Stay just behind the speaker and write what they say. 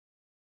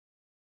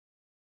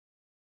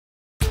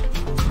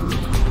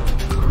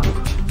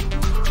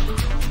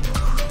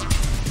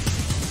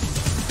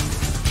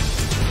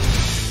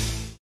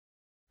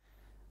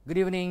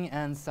Good evening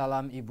and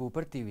salam Ibu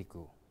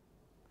Pertiwiku.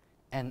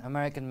 An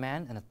American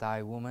man and a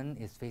Thai woman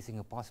is facing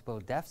a possible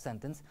death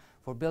sentence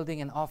for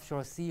building an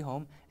offshore sea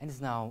home and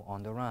is now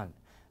on the run.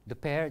 The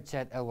pair,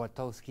 Chet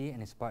Elwartowski and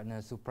his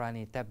partner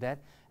Suprani Tebdet,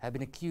 have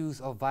been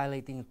accused of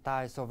violating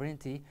Thai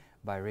sovereignty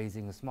by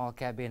raising a small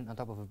cabin on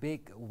top of a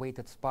big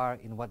weighted spar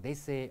in what they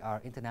say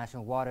are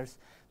international waters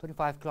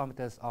 25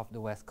 kilometers off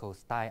the west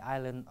coast Thai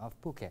island of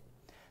Phuket.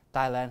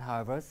 Thailand,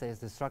 however, says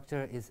the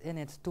structure is in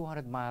its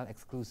 200-mile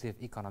exclusive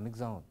economic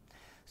zone.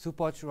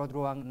 Supoch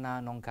Rodruang Na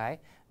Nongkai,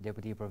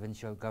 Deputy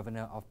Provincial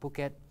Governor of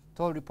Phuket,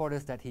 told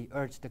reporters that he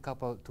urged the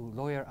couple to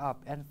lawyer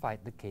up and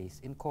fight the case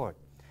in court.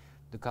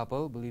 The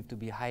couple, believed to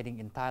be hiding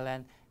in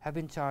Thailand, have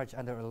been charged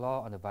under a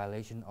law on the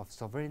violation of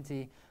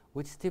sovereignty,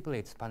 which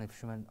stipulates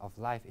punishment of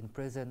life in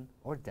prison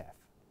or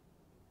death.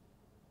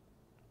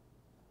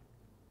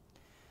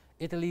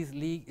 Italy's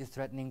League is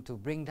threatening to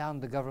bring down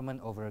the government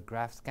over a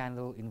graft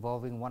scandal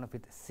involving one of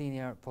its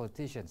senior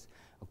politicians,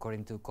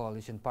 according to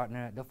coalition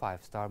partner the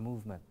Five Star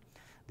Movement.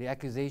 The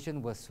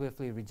accusation was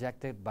swiftly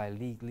rejected by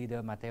League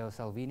leader Matteo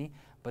Salvini,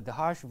 but the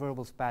harsh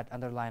verbal spat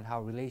underlined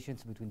how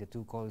relations between the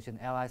two coalition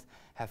allies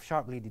have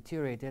sharply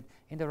deteriorated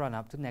in the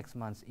run-up to next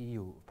month's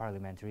EU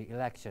parliamentary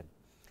election.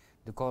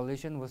 The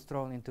coalition was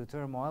thrown into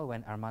turmoil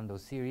when Armando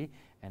Siri,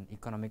 an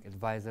economic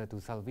advisor to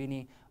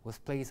Salvini, was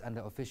placed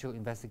under official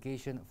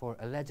investigation for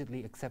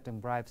allegedly accepting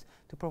bribes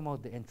to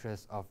promote the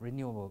interests of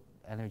renewable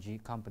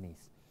energy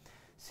companies.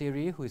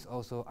 Siri, who is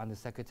also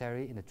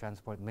Undersecretary in the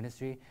Transport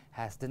Ministry,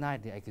 has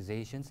denied the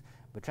accusations,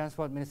 but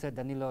Transport Minister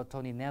Danilo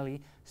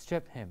Toninelli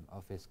stripped him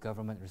of his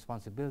government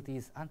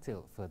responsibilities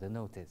until further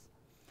notice.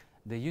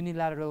 The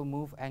unilateral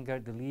move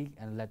angered the League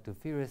and led to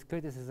furious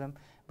criticism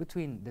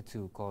between the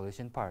two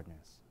coalition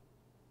partners.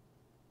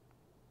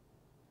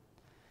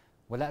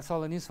 Well, that's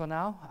all the news for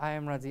now. I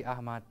am Razi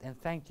Ahmad and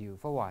thank you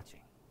for watching.